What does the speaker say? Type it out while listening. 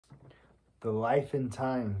The life and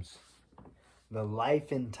times. The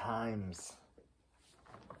life and times.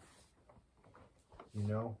 You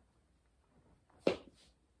know?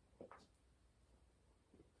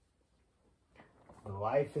 The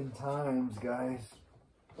life and times, guys.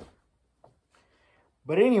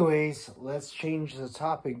 But anyways, let's change the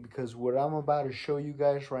topic, because what I'm about to show you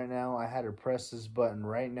guys right now, I had to press this button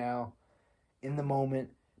right now in the moment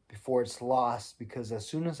before it's lost, because as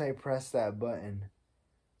soon as I press that button,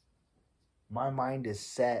 my mind is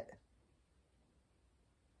set.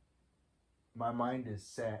 My mind is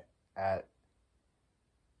set at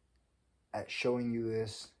showing you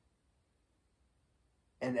this,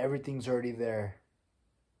 and everything's already there.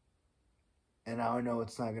 And now I know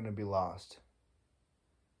it's not going to be lost,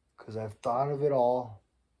 because I've thought of it all.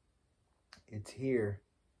 It's here.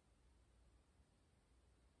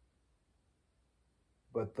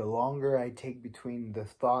 But the longer I take between the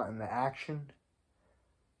thought and the action,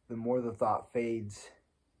 the more the thought fades.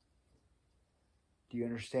 Do you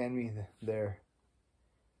understand me there?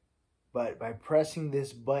 But by pressing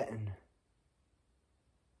this button,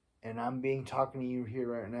 and I'm talking to you here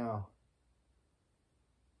right now,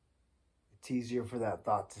 it's easier for that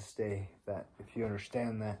thought to stay, that if you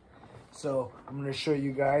understand that. So I'm going to show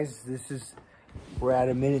you guys. We're at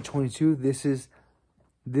a minute 22. This is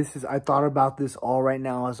I thought about this all right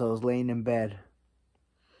now as I was laying in bed.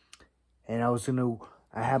 And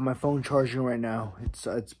I have my phone charging right now.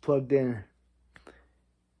 It's plugged in.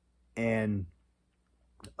 And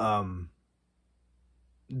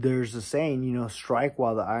there's a saying, you know, strike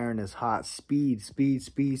while the iron is hot. Speed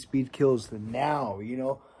kills. Now, you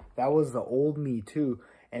know, that was the old me too.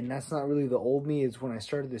 And that's not really the old me. It's when I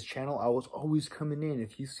started this channel, I was always coming in.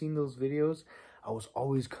 If you've seen those videos, I was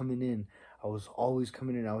always coming in. I was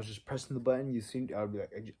just pressing the button. I'd be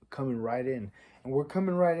like, coming right in. And we're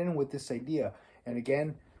coming right in with this idea. And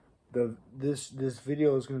again, this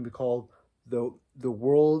video is going to be called the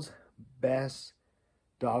world's best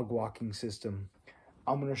dog walking system.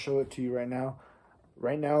 I'm going to show it to you right now.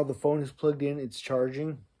 Right now, the phone is plugged in. It's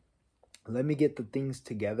charging. Let me get the things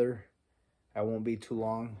together. I won't be too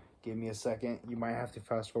long. Give me a second. You might have to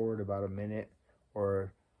fast forward about a minute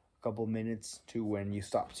or a couple minutes to when you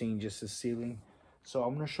stop seeing just the ceiling. So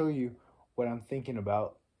I'm going to show you what I'm thinking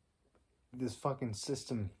about this fucking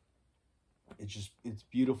system. It's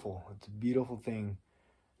beautiful. It's a beautiful thing.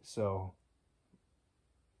 So,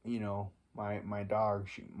 you know, my dog,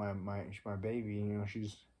 my baby, you know,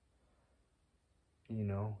 she's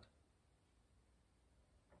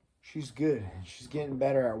good. She's getting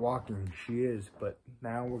better at walking. She is. But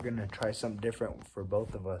now we're going to try something different for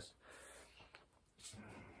both of us.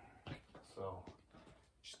 So,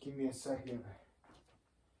 just give me a second.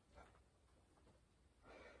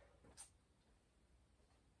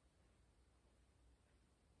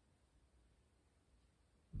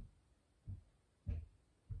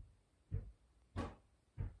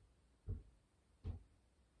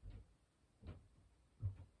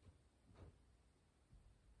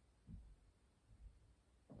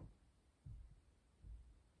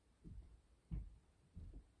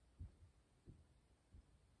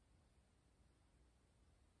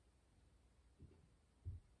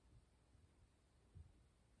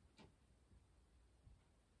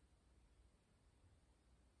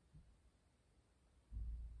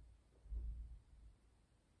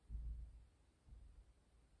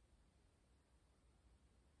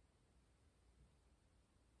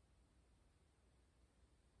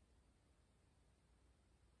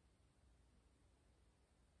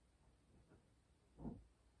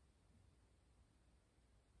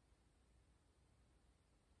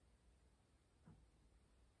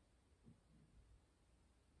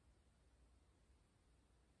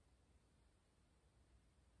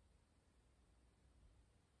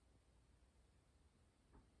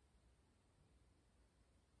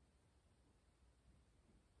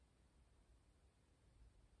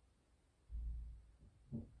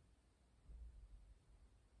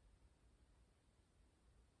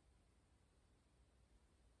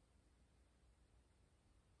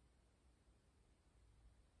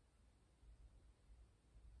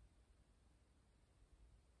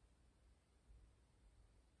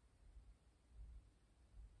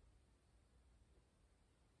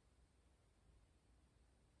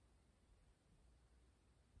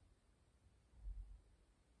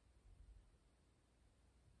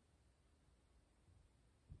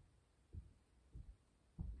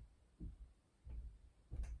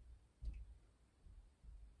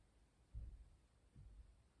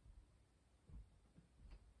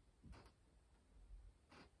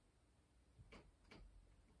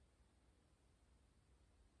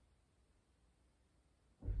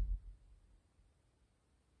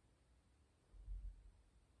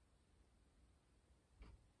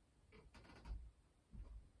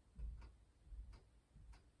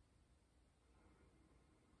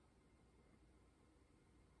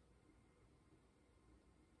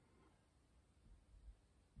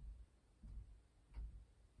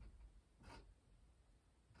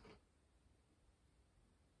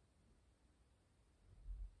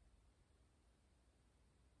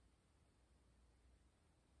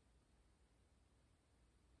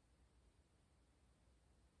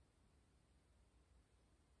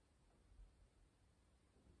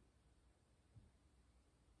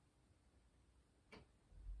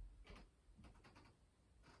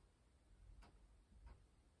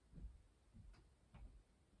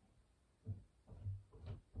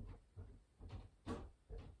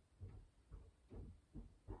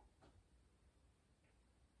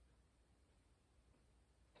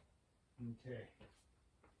 Okay.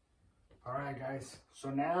 All right, guys.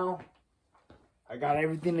 So now I got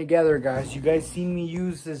everything together, guys. You guys seen me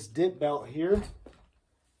use this dip belt here.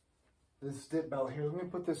 This dip belt here. Let me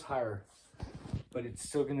put this higher. But it's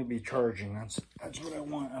still going to be charging. That's what I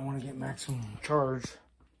want. I want to get maximum charge.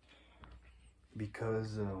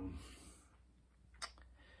 Because,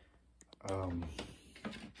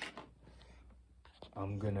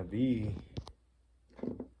 I'm going to be...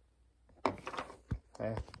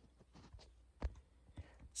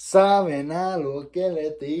 Saben a lo que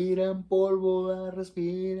le tiran polvo,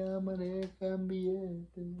 respira, manejan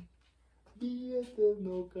billetes. Billetes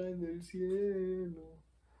no caen del cielo.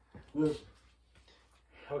 Look.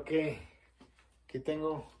 Okay. ¿Qué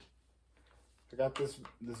tengo? I got this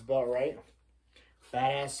belt, right?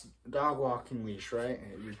 Badass dog walking leash, right?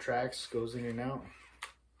 It retracts, goes in and out.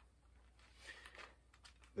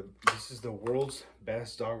 This is the world's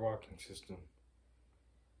best dog walking system.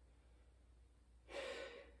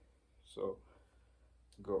 So,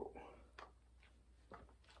 go.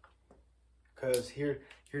 Cause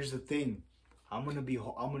here's the thing. I'm gonna be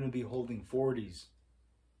holding 40s.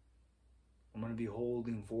 I'm gonna be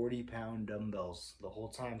holding 40-pound dumbbells the whole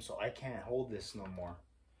time, so I can't hold this no more.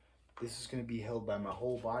 This is gonna be held by my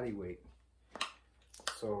whole body weight.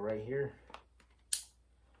 So right here,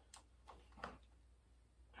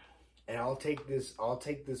 and I'll take this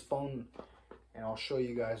phone, and I'll show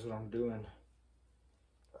you guys what I'm doing.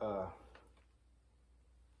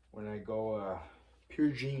 When I go, pure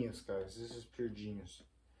genius, guys. This is pure genius.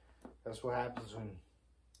 That's what happens when.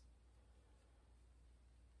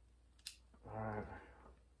 Alright.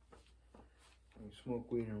 You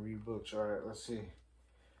smoke weed and read books. Alright, let's see.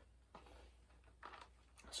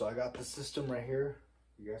 So I got the system right here.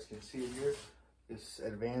 You guys can see it here. This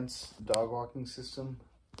advanced dog walking system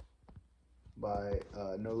by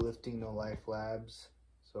No Lifting, No Life Labs.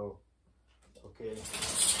 So, okay.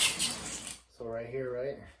 So right here,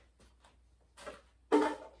 right?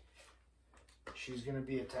 She's gonna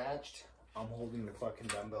be attached. I'm holding the fucking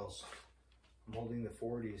dumbbells. I'm holding the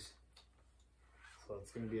 40s. So it's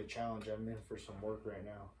gonna be a challenge. I'm in for some work right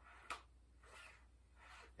now.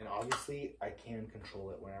 And obviously I can control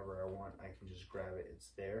it whenever I want. I can just grab it. It's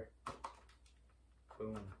there.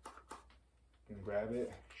 Boom. I can grab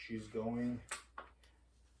it. She's going.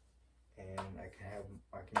 And I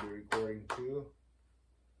can be recording too.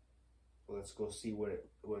 Let's go see what it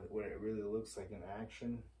really looks like in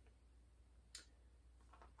action.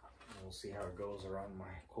 And we'll see how it goes around my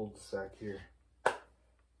cul-de-sac here.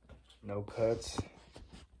 No cuts.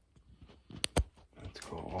 Let's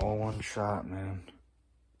go all one shot, man.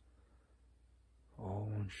 All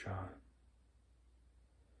one shot.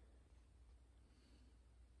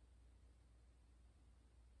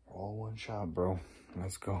 All one shot, bro.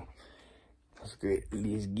 Let's go. Let's get it.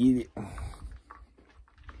 Let's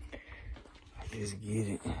get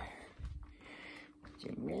it.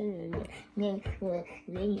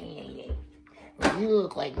 You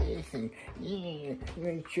look like this, and you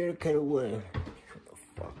should have cut away. Shut the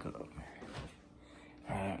fuck up.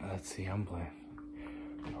 Alright, let's see. I'm playing.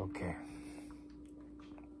 Okay.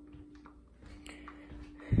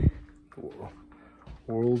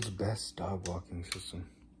 World's best dog walking system.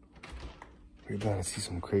 We're about to see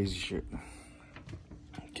some crazy shit.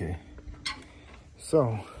 Okay.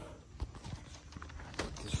 So,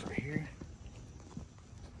 put this right here.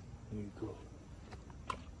 There you go.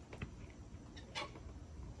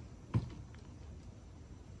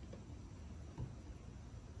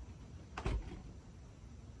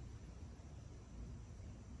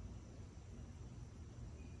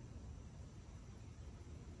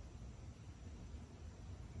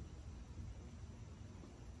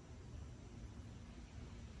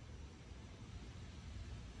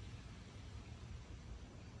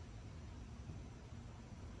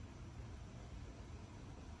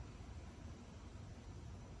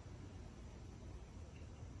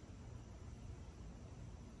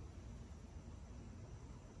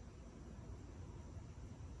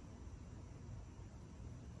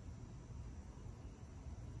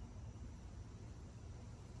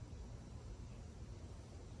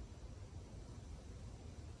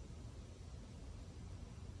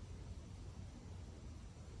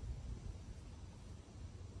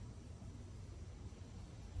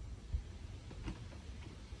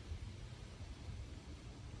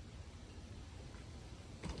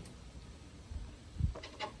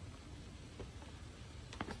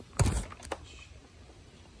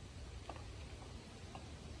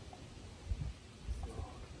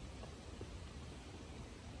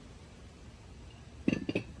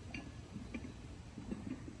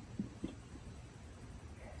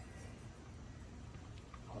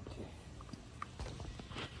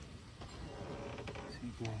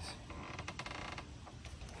 guys.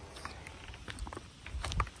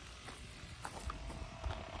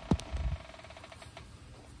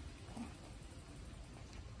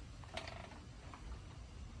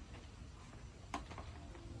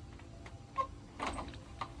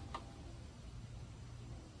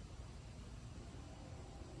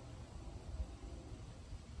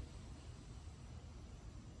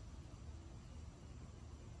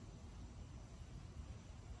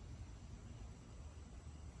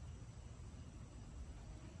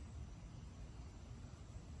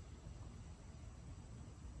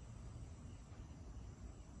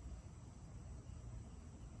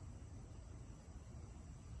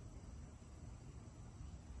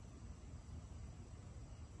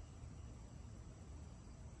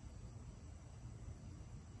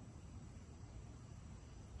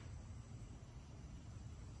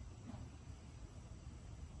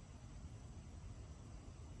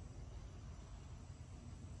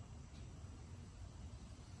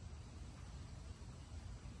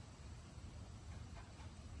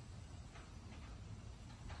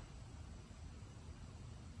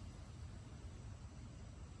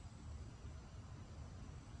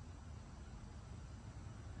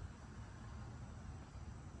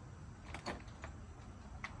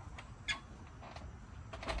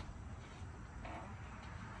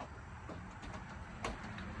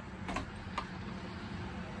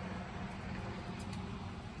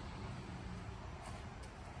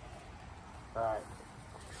 All right,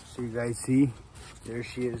 so you guys see, there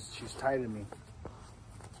she is. She's tied to me.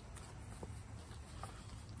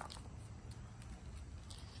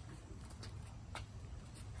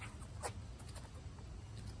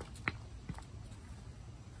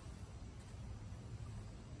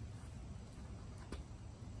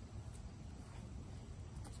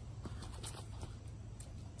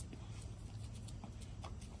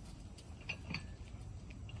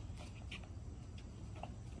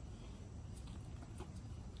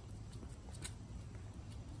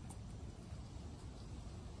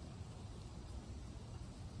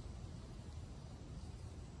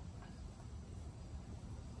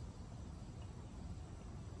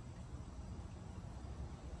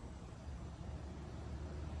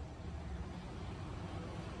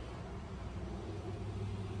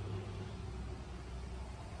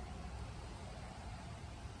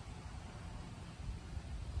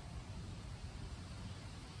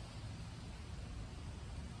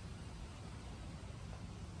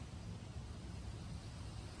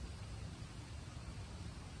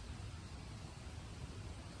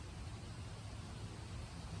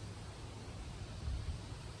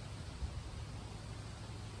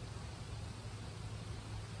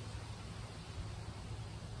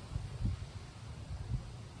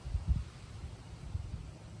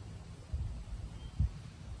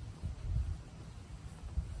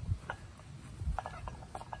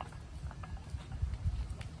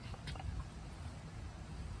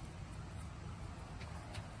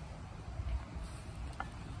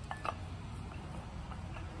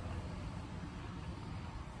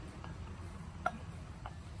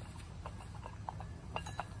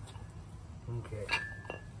 Okay.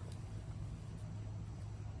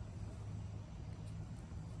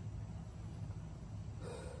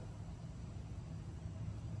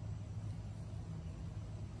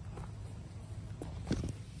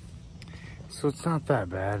 So it's not that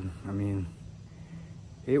bad. I mean,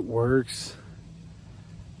 it works.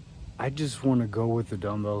 I just want to go with the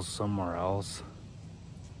dumbbells somewhere else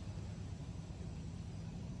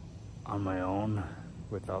on my own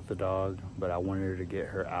without the dog, but I wanted to get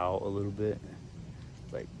her out a little bit,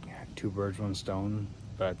 like 2 birds, 1 stone.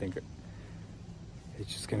 But I think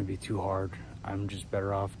it's just gonna be too hard. I'm just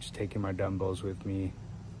better off just taking my dumbbells with me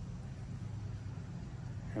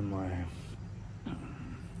and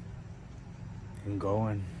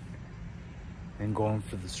going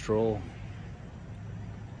for the stroll.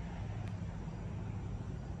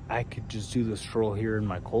 I could just do the stroll here in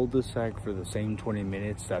my cul-de-sac for the same 20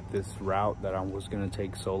 minutes that this route that I was gonna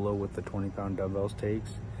take solo with the 20-pound dumbbells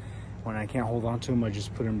takes. When I can't hold on to them, I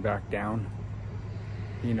just put them back down.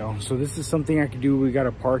 You know, so this is something I could do. We got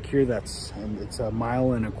a park here it's 1.25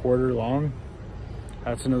 miles long.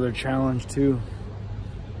 That's another challenge too.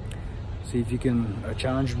 See if you can, a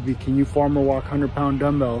challenge would be, can you farmer walk 100-pound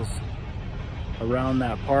dumbbells around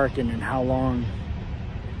that park and in how long?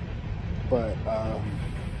 But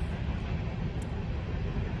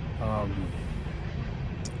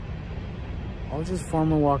I'll just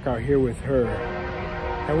farmer walk out here with her.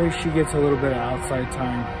 That way she gets a little bit of outside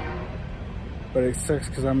time. But it sucks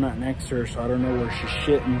because I'm not next to her, so I don't know where she's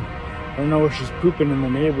shitting. I don't know where she's pooping in the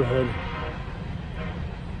neighborhood.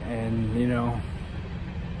 And, you know,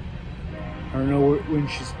 I don't know when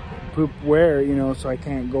she's poop where, you know, so I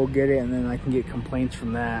can't go get it, and then I can get complaints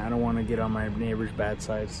from that. I don't want to get on my neighbor's bad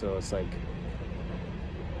side, so it's like,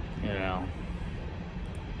 you know,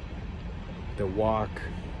 the walk.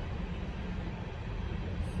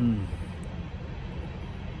 You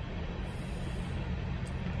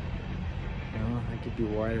know, I could do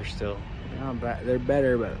wider still. You know, they're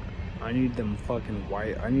better, but I need them fucking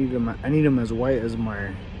white. I need them as white as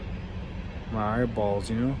my eyeballs,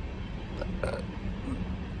 you know.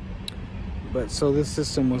 But so this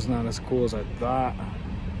system was not as cool as I thought.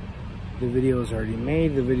 The video is already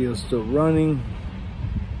made. The video is still running.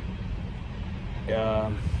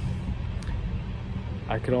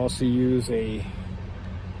 I could also use a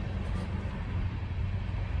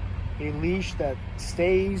leash that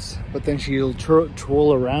stays, but then she'll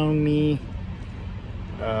twirl around me.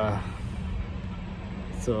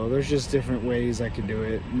 So there's just different ways I could do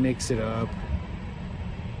it. Mix it up.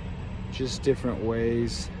 Just different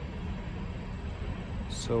ways.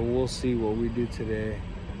 So we'll see what we do today.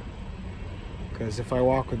 Because if I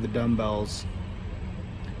walk with the dumbbells,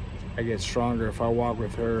 I get stronger. If I walk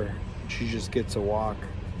with her, she just gets a walk,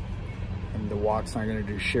 and the walk's not gonna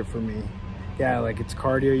do shit for me. Yeah, like it's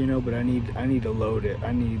cardio, you know, but I need to load it.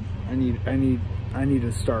 I need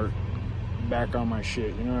to start back on my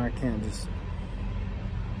shit. You know, I can't just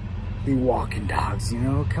be walking dogs, you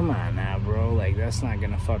know? Come on now, bro. Like, that's not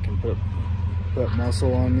gonna fucking put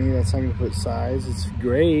muscle on me. That's not gonna put size. It's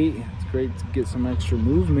great. It's great to get some extra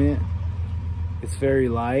movement. It's very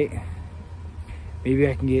light. Maybe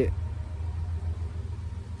I can get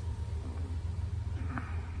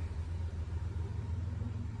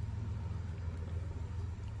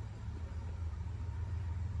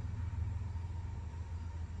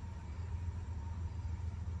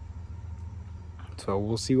so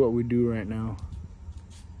we'll see what we do right now.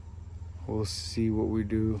 We'll see what we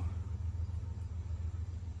do.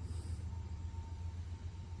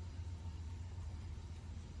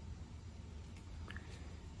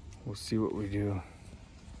 We'll see what we do.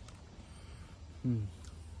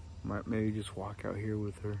 Might maybe just walk out here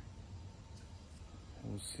with her.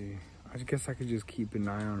 We'll see. I guess I could just keep an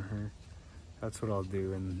eye on her. That's what I'll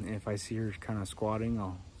do. And if I see her kind of squatting,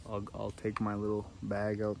 I'll take my little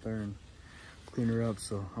bag out there and clean her up.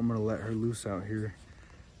 So I'm gonna let her loose out here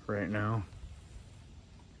right now.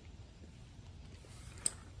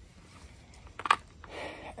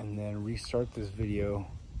 And then restart this video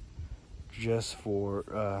just for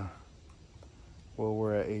well,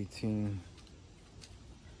 we're at 18.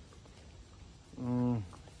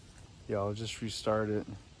 Yeah, I'll just restart it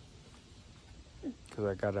because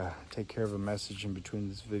I gotta take care of a message in between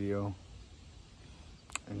this video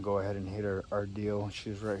and go ahead and hit our deal.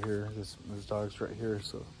 She's right here. This dog's right here,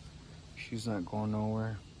 so she's not going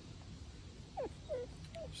nowhere.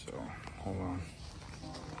 So hold on.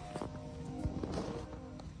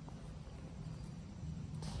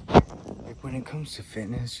 Like, when it comes to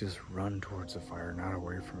fitness, just run towards the fire, not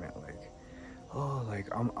away from it. Like, oh, like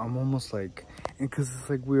I'm almost like, and because it's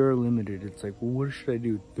like we are limited. It's like, well, what should I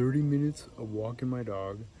do? 30 minutes of walking my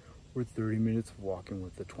dog, or 30 minutes of walking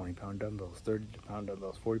with the 20-pound dumbbells, 30-pound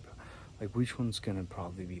dumbbells, 40-pound. Like, which one's gonna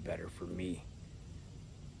probably be better for me?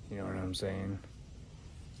 You know what I'm saying?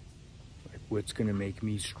 Like, what's gonna make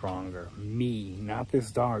me stronger? Me, not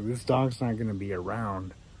this dog. This dog's not gonna be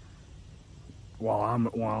around while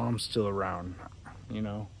I'm still around, you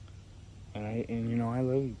know. And you know, I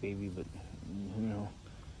love you, baby, but you know,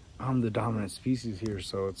 I'm the dominant species here,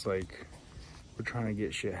 so it's like we're trying to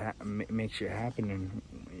get shit make shit happen, and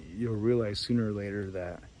you'll realize sooner or later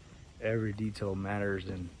that every detail matters,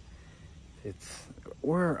 and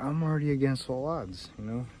I'm already against all odds, you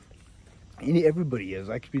know. And everybody is.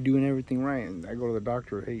 I could be doing everything right, and I go to the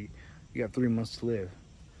doctor, hey, you got 3 months to live.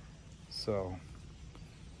 So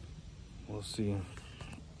we'll see.